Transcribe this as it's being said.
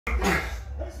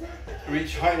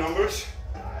reach high numbers.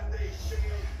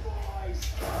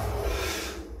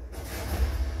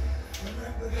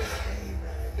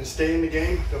 And stay in the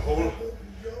game the whole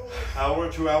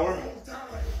hour, 2 hours.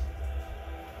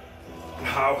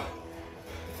 How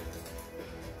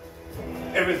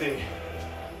everything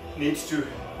needs to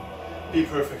be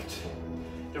perfect.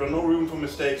 There are no room for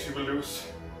mistakes. You will lose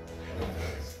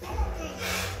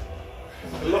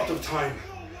a lot of time.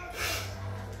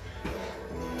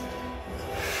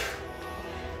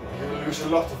 You will lose a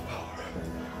lot of power.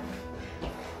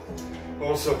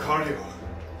 Also cardio.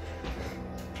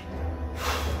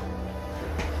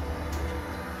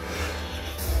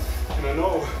 And I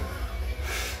know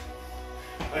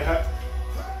I have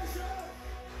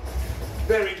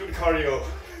very good cardio.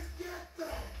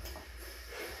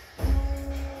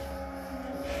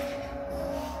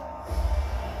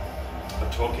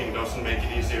 But talking doesn't make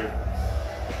it easier.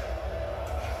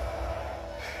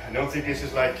 I don't think this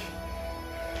is like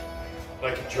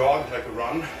a jog, like a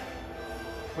run.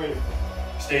 When you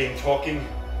stay in talking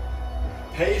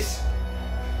pace.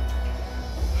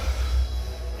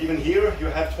 Even here, you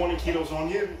have 20 kilos on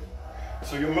you,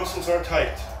 so your muscles are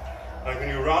tight. Like when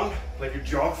you run, like you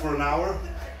jog for an hour,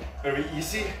 very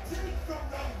easy.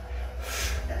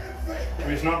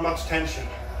 There is not much tension.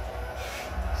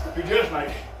 You just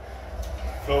like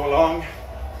flow along.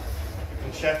 You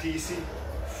can chat easy.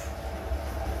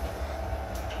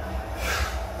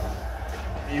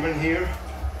 Even here,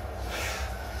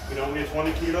 with only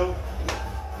 20 kilo,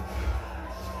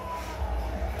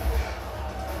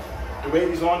 the weight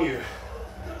is on you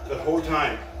the whole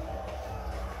time.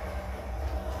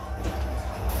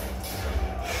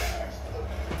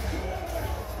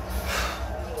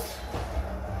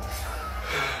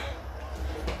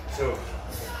 So,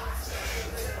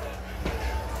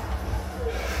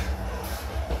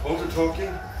 also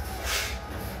talking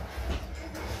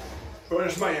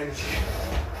burns my energy.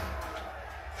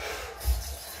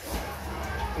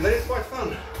 And that is quite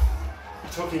fun,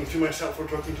 talking to myself or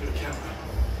talking to the camera.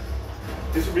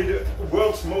 This will be the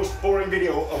world's most boring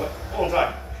video of all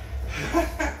time.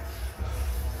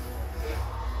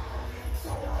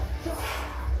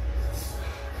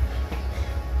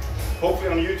 Hopefully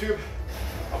on YouTube,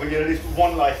 I will get at least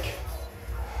 1 like.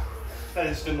 That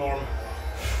is the norm.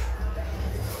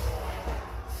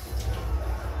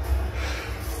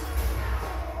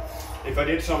 If I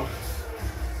did some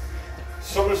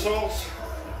somersaults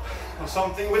or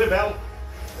something with a bell,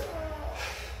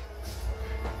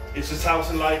 it's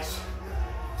 1,000 likes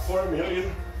for 1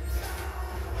 million.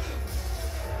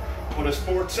 For the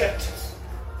sport set,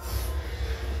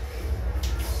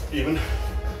 even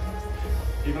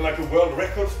like a world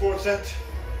record sport set,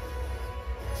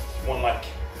 1 like.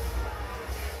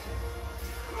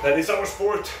 That is our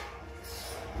sport.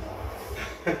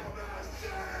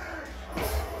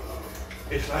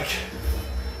 It's like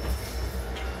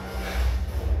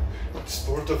a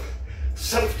sport of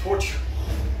self-torture,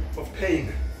 of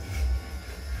pain,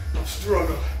 of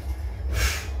struggle,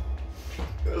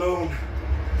 alone,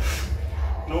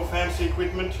 no fancy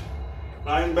equipment,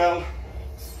 iron bell,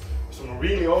 so I'm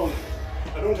really old.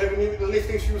 I don't have any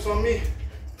lifting shoes on me,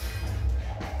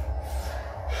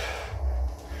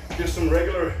 just some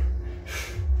regular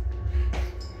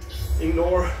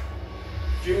indoor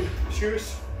gym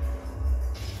shoes,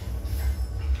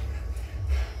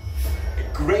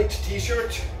 a great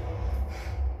t-shirt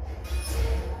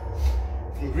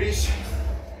from Greece,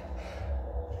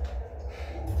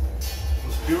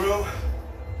 Bureau,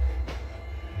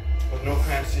 but no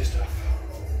fancy stuff.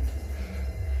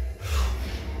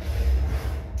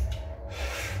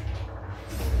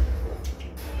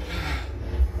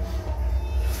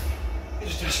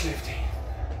 It's just lifting.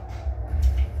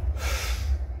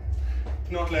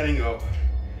 Not letting go.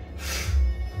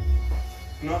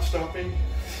 Not stopping.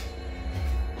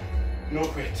 No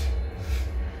quit.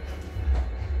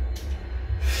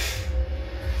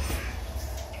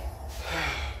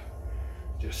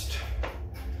 Just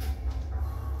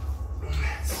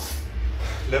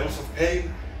levels of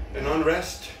pain and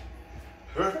unrest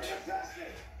hurt,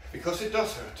 because it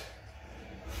does hurt.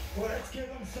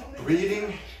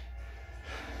 Breathing,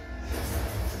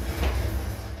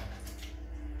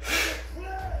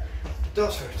 it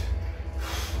does hurt.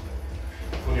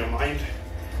 On your mind,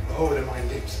 oh, the mind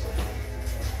dips.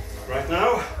 Right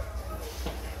now,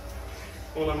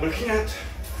 all I'm looking at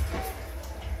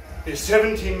is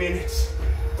 17 minutes.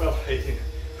 Well, 18.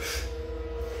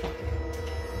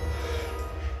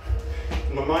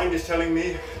 My mind is telling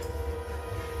me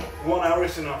 1 hour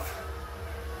is enough.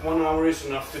 1 hour is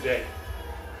enough today.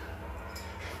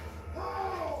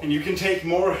 And you can take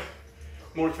more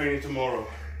training tomorrow.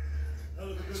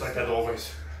 It's like that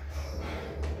always.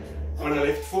 When I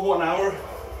lift for 1 hour,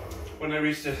 when I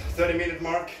reach the 30-minute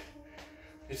mark,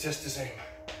 it's just the same.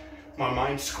 My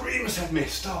mind screams at me,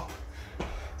 stop.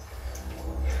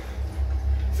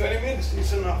 30 minutes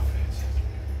is enough.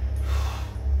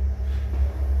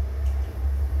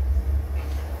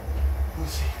 We'll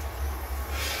see.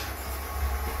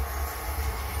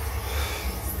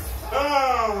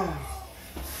 Ah!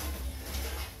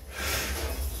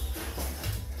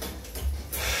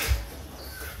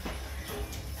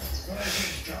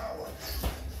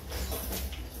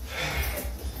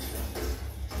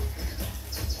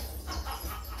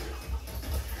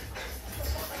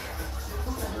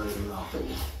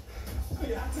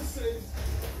 You had to say,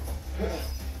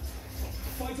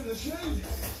 fight in the shade.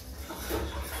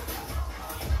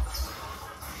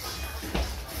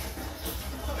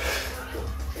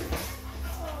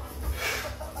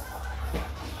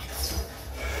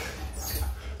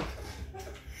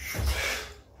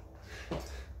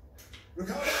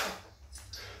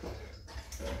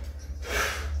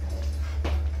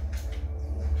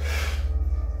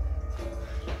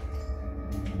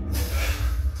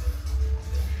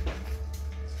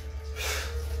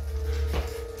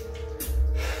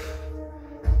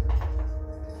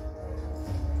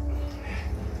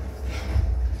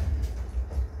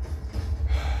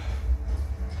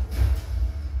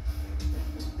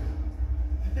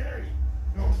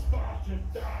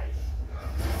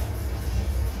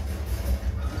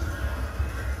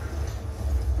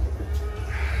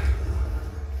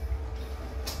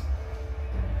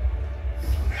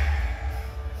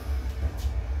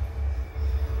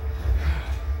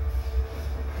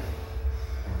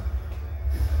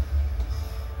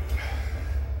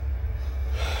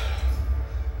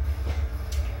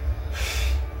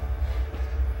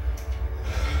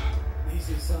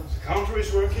 The counter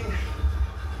is working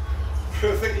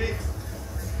perfectly.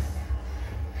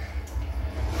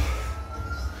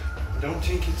 I don't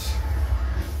think it's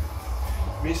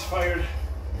misfired.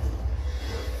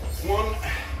 One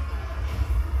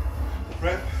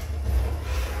rep.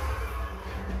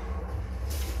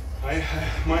 I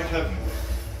might have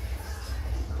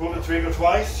pulled the trigger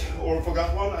twice or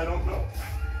forgot one, I don't know.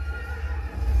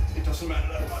 It doesn't matter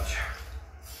that much.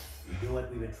 We do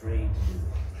what we were trained to do,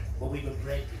 what we were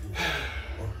bred to do,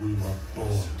 what we were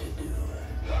born to do.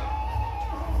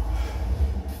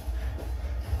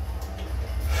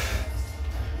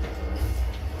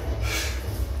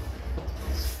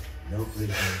 No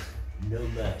prisoners, no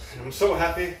mercy. I'm so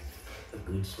happy A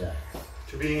good start.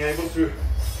 to being able to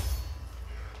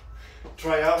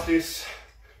try out this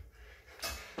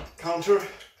counter.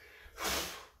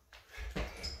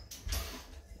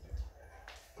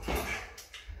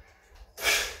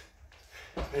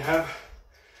 I have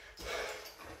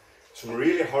some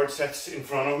really hard sets in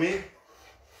front of me.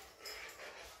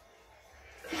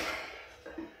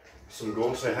 Some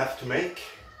goals I have to make.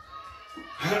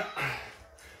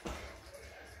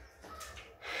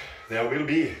 There will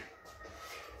be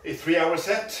a 3-hour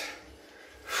set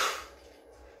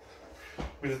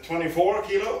with a 24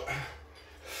 kilo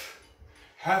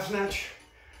half snatch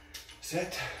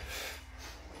set.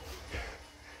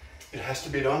 It has to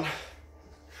be done.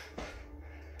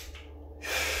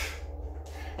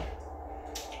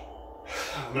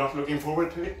 I'm not looking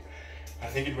forward to it. I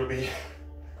think it will be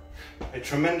a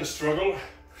tremendous struggle.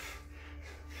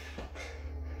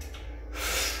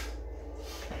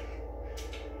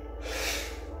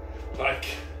 Like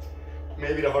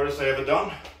maybe the hardest I ever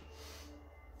done.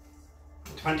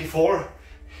 24.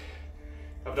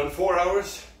 I've done 4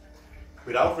 hours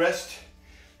without rest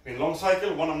in long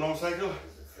cycle, one on long cycle.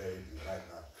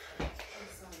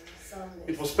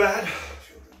 It was bad,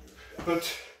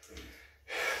 but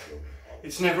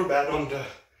it's never bad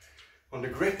on the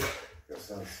grip.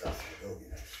 It's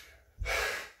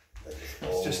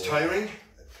just tiring.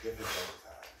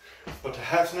 But the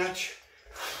half snatch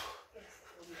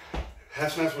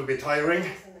will be tiring.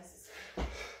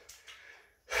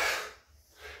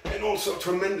 And also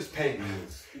tremendous pain.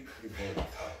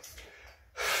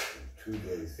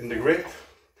 In the grip,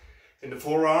 in the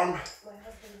forearm,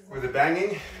 with the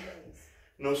banging,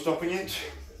 no stopping it.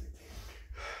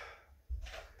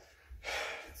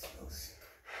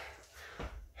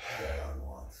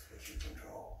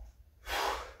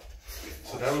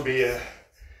 So that will be a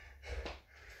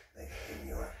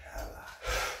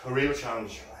real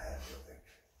challenge.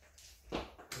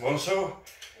 Also,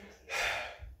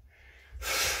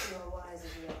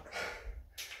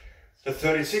 the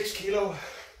 36 kilo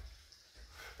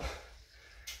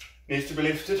needs to be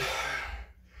lifted.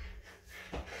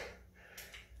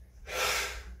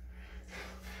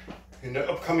 In the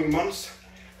upcoming months,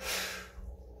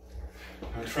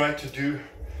 I'll try to do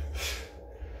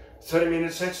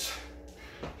 30-minute sets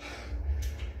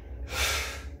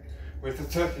with a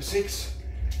 36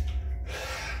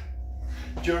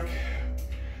 jerk,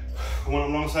 one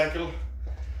on long cycle,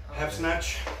 half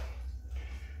snatch,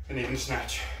 and even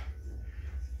snatch.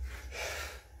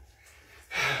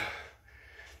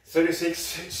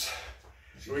 36 is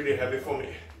really heavy for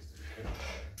me.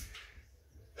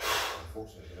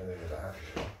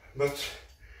 But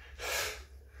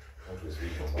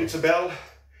it's a bell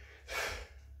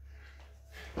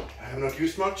I have not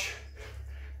used much,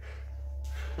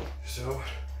 so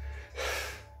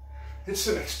it's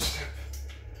the next step.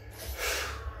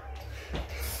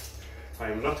 I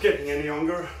am not getting any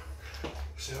younger,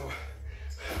 so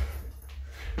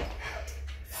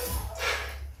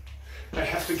I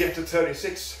have to get to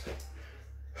 36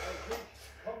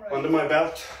 under my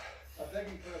belt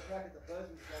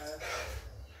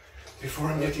before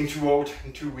I'm getting too old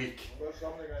and too weak.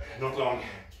 Not long.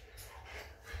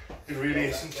 It really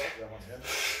isn't.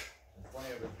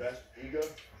 Plenty of his best ego,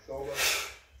 sober,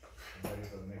 and ready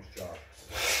for the next job.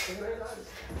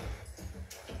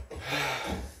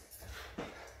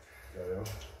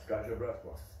 Got your breath,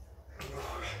 boy.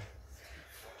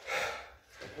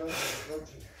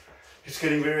 It's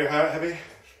getting very heavy.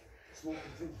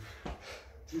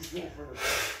 Too small for the.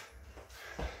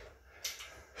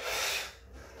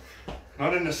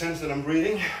 Not in the sense that I'm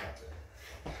breathing.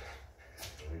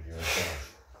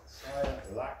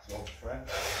 Relax, old friend.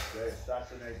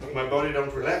 My body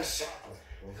don't relax.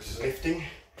 Just lifting,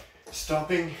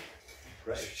 stopping,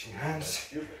 switching hands.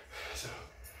 So,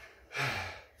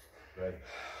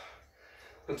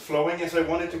 not flowing as I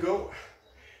wanted to go.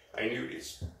 I knew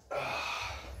this.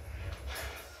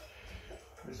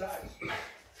 Besides,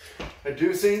 I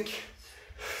do think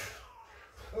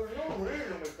there's no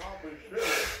reason we can't be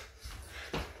serious.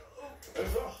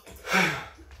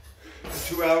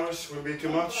 2 hours will be too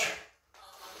much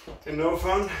and no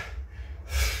fun.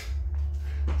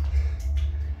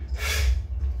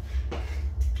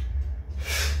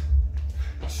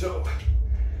 So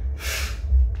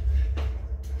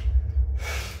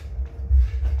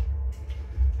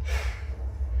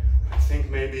I think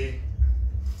maybe,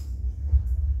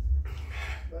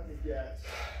 Let me guess.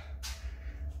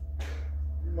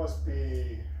 You must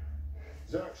be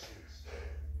Xerxes.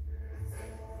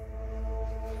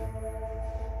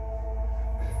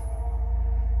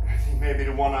 I think maybe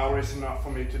the 1 hour is enough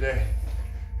for me today.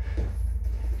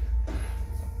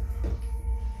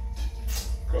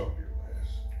 Cover your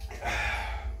ass.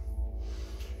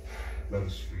 Let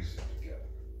us reason together.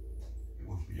 It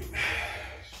would be a good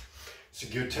test. It's a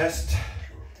good test. Sure,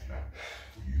 now,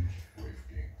 for you, brave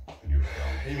game, and your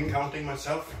family. Even counting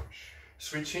myself,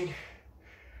 switching.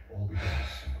 All because of a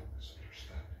simple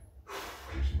misunderstanding.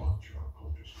 There's much our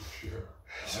cultures could share.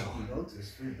 So You notice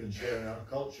we've been sharing our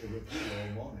culture with you all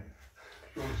morning.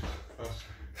 Yours is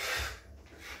fascinating.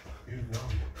 Even now,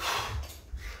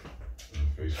 in the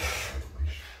face of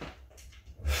annihilation,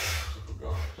 and the promise of a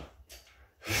God,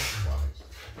 who combines the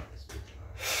things with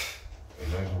man.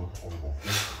 Imagine what horrible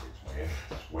fate awaits my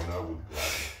enemies when I would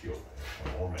gladly kill them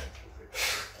and torment with it.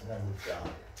 And I would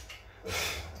die.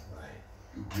 Right.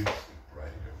 You richly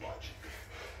pride in your logic.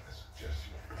 I suggest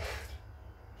you apply it.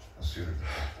 Consider the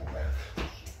faithful man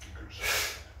whose figures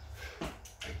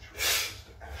nature is just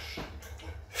the ash and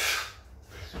metal.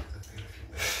 Consider the pain of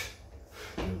humanity.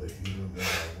 You're the hero of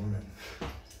our women.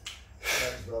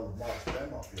 Might as well have marched them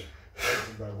up here,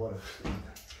 judging by what I've seen.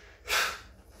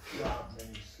 You have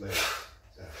many slaves,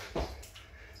 Xerxes.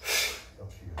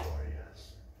 Lucky warriors.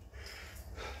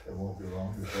 It won't be long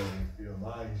before we feel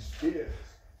my spears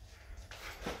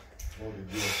more than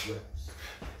your whips.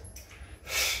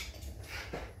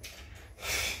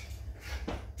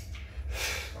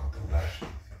 It's not the last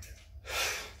thing.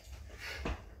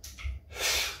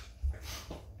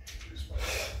 It is my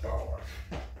last power.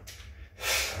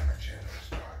 I'm a generous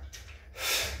God.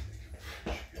 I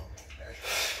will make you rich beyond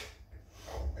measure.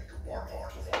 I will make you warm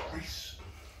heart of all Greece.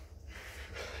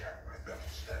 Carry my battle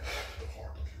stand to the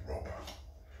heart of Europa.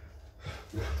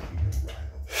 Your queen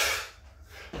rival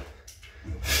will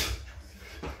be able to defeat.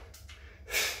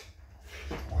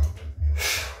 Well, let me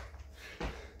apply.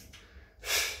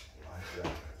 My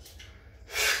Xerxes.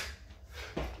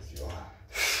 With your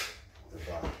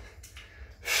divine.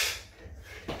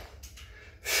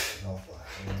 No fly,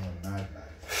 only a madman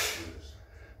can do this.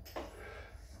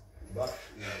 But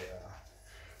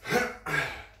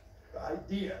the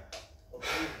idea of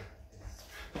moving is,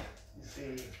 you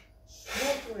see,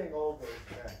 slaughtering all those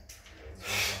men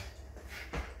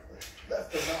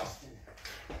left a nasty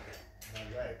on my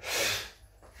right. So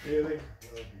healing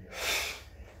will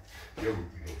be There will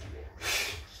be no more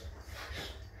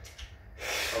sacrifice.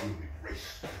 I will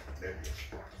erase every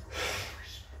spark of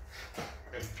boundaries.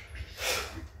 And peace,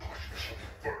 every passion shall be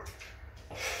burned.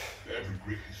 Every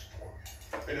great historian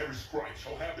and every scribe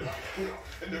shall have their eyes put out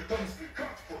and their tongues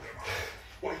cut for their mouths.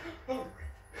 Why, hungry,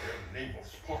 their name of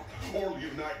Sparta or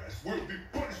Leonidas will be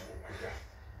punishable by death.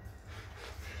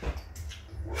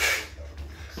 The world will never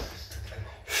exist at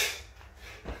all.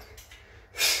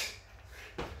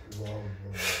 You all will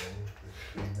know that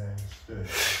three men stood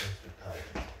against the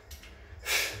titan. A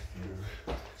few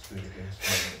stood against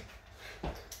many.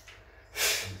 And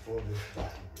before this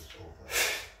battle was over,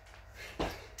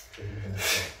 even the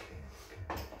Sun King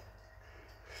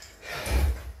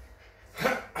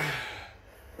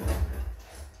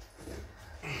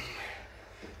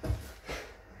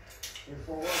You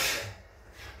for what?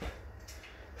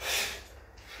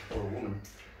 For a woman.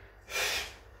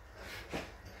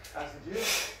 As did you.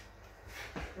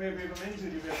 Maybe if I'm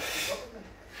injured, you'll be able to keep up with me.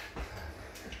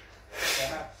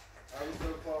 Perhaps I was so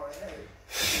far ahead.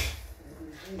 You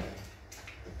couldn't see me.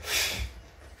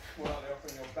 Well, they're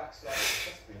offering your backside to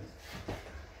thespians.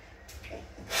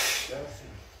 Jealousy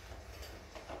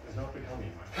is not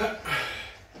becoming, my friend.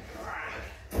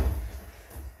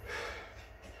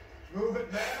 Move it,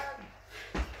 man!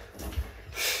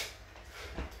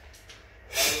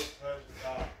 Those Persians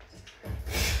are.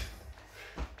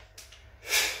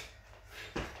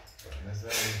 Unless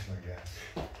that is my guess.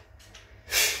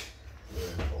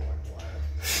 We're going wild.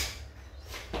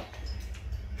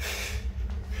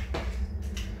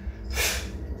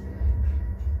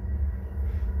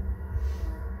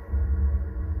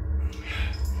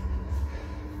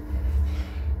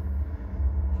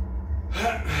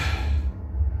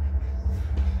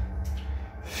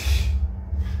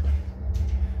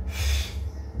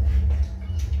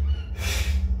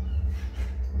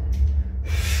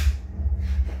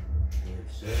 We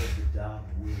observed the dark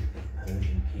will of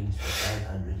Persian kings for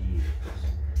 500 years.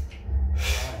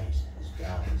 Eyes as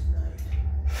dark as night,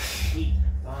 teeth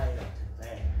fired up to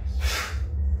fangs,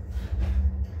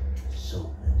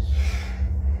 soulless.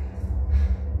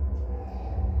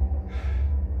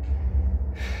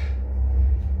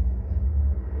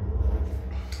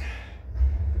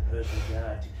 The Persian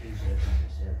guard to King Xerxes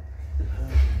himself, the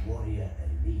Persian warrior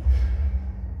elite.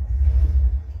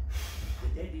 The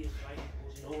deadliest fighting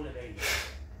force in all of Asia.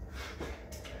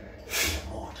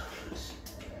 Immortals.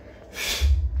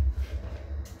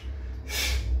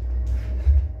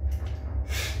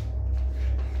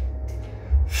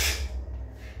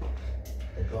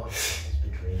 The god has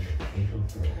betrayed a fatal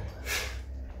flaw.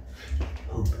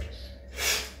 Hopeless.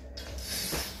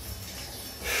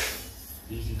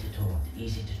 Easy to taunt,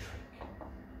 easy to trick.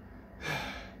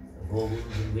 The war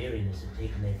wounds and weariness have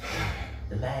taken their toll.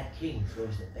 The mad king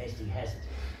throws the best he has at it.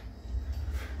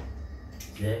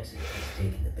 Xerxes has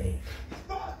taken the bait.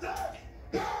 Sparta!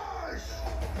 Guys!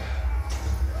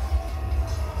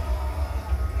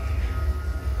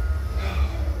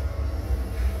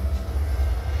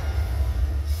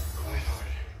 Quite hard.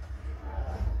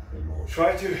 Immortal.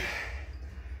 Try to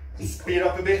speed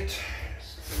up a bit.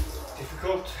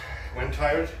 Difficult when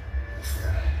tired.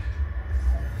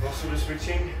 Also the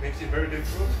switching makes it very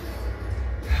difficult.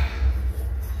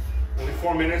 Only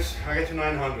 4 minutes, I get to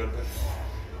 900, but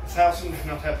 1,000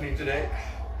 not happening today.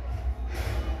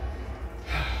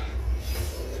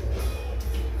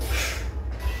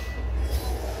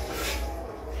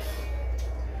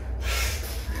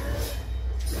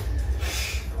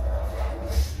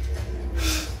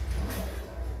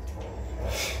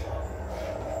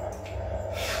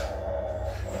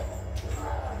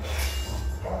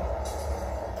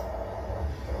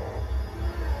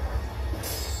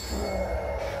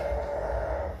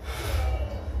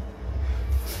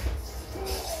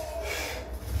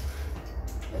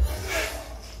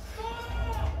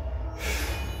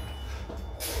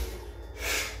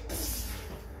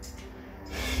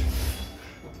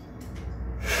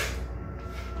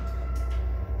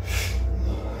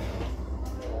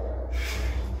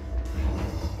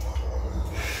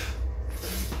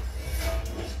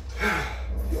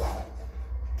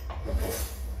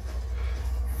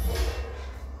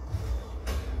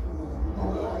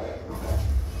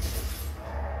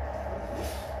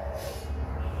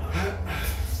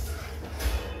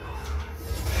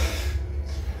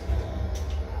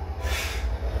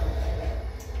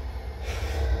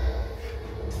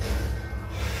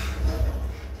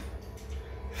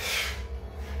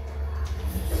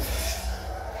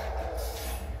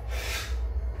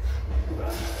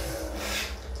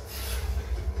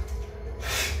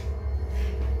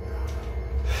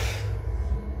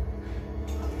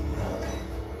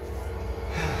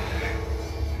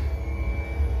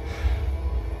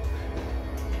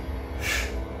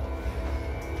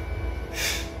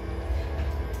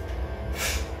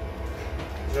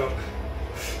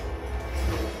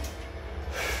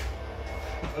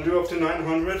 I'll do up to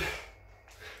 900.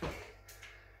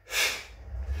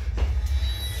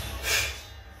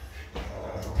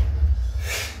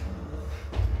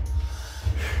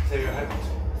 There you have it.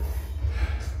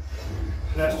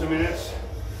 Last 2 minutes.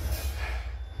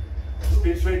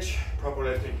 Speed switch, proper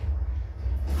lifting.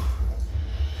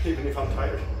 Even if I'm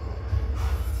tired.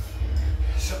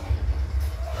 So.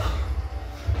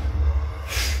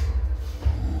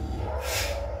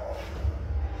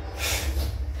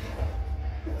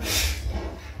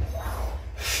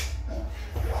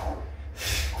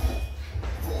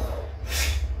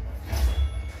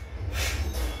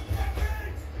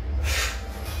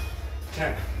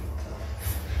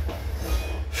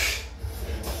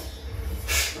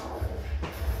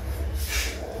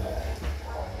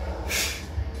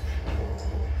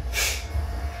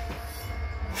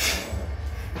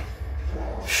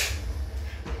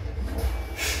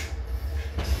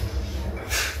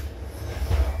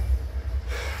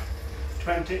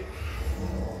 Twenty.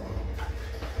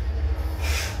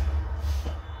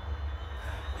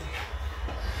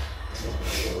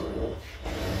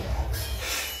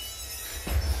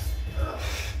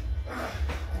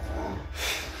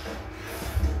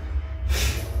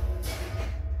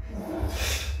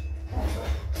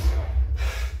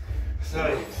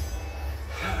 Sorry.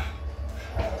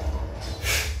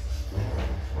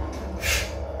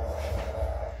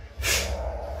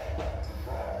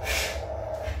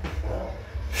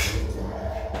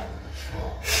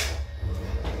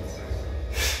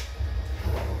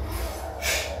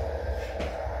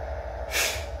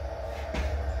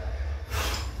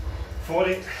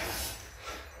 40.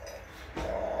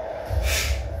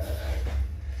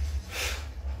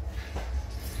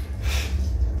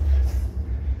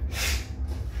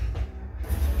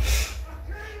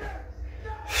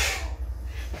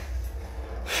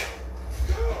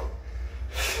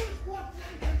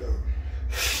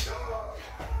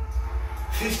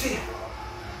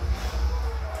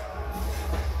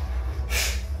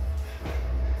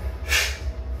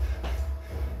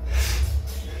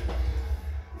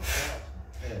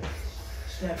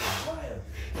 Step wildly,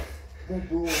 more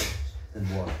broad than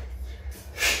wide.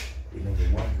 We make a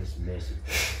wondrous mess of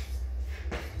things.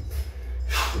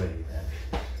 Brave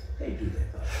animals, they do their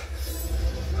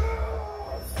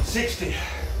part. 60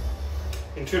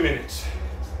 in 2 minutes.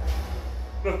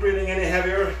 Not breathing any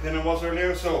heavier than I was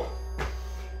earlier, so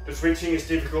the switching is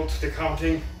difficult, the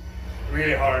counting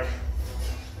really hard.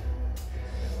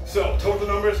 So total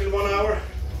numbers in 1 hour.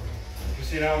 You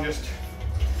see now I'm just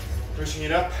pushing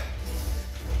it up.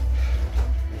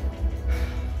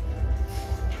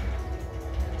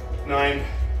 9.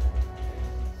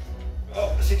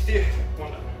 Oh, 60.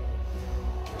 1 down.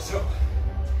 So.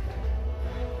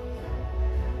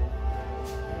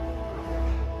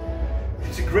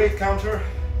 It's a great counter.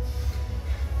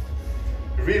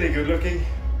 Really good looking.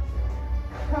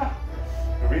 I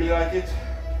really like it.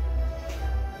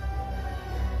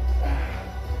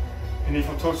 And if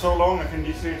I talk so long, I can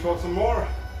easily talk some more.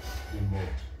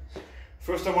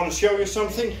 First, I want to show you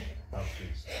something.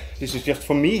 This is just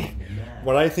for me,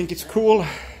 what I think it's cool.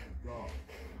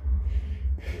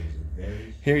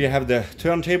 Here you have the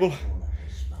turntable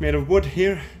made of wood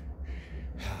here.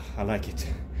 I like it.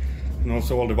 And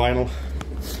also all the vinyl.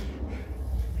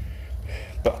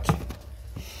 But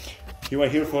you are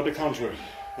here for the counter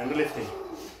and the lifting,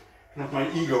 not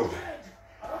my ego.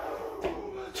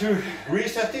 To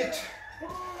reset it,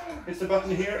 it's the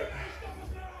button here.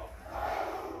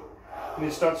 And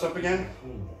it starts up again.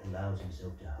 Allows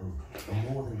himself to hope for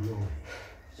more than glory.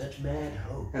 Such mad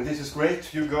hope. And this is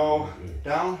great. You go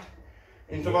down,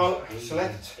 interval,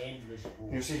 select.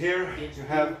 You see here, you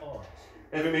have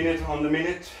every minute on the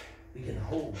minute. We can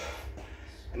hold.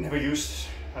 I never used,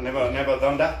 I never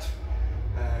done that.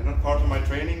 Not part of my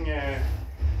training. Yeah,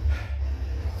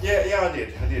 I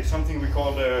did something we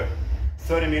called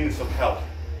 30 minutes of hell.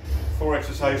 4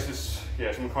 exercises,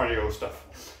 yeah, some cardio stuff.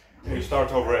 And you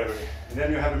start over every. And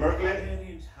then you have the Merklin.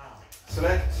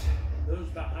 Select.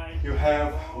 You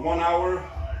have 1 hour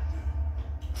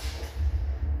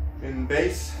in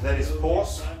base. That is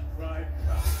pause.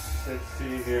 Let's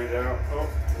see here. There. Oh.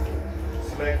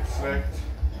 Select.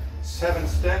 7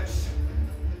 steps.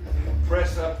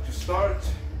 Press up to start.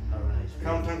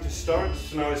 Countdown to start.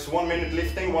 So now it's 1 minute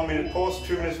lifting, 1 minute pause,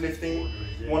 2 minutes lifting,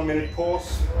 1 minute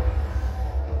pause.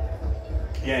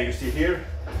 Yeah, you see here.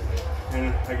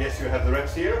 And I guess you have the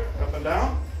reps here, up and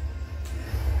down.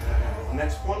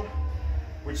 Next one,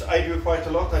 which I do quite a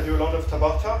lot. I do a lot of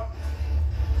Tabata,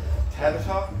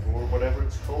 or whatever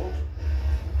it's called.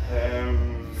 Here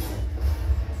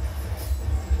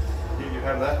you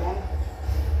have that one.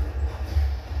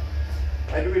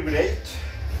 I do it with 8.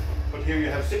 but here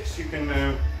you have 6. You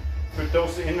can put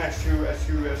those in as you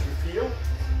feel.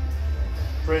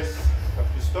 Press up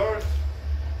to start,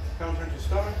 counter to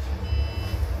start.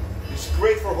 It's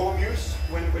great for home use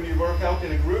when you work out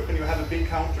in a group and you have a big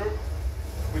counter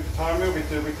with the timer, with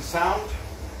the sound.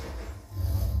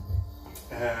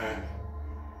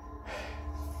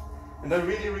 And I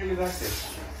really like this.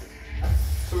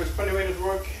 So it's 20 minutes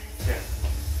work. Yeah.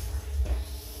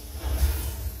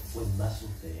 When muscle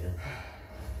fail,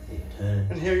 they turn.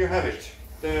 And here you have it.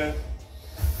 The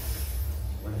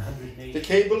 180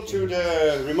 cable to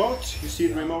the remote. You see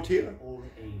the remote here?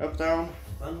 Up, down.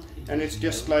 And it's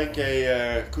just like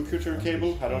a computer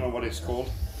cable. I don't know what it's called.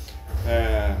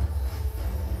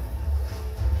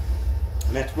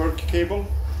 Network cable.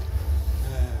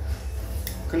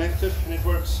 Connected, and it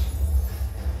works.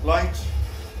 Light,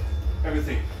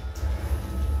 everything.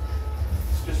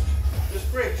 It's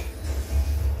just great.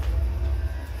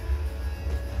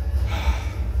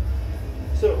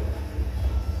 So,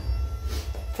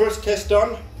 first test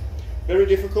done. Very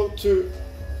difficult to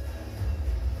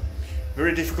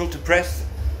press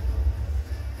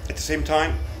at the same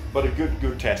time, but a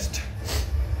good test.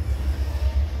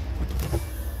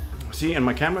 See, and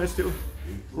my camera is still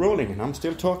rolling, and I'm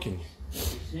still talking.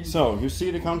 So you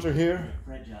see the counter here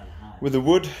with the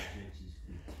wood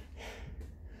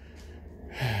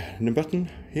and the button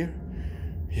here.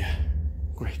 Yeah,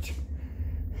 great.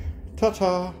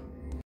 Ta-ta.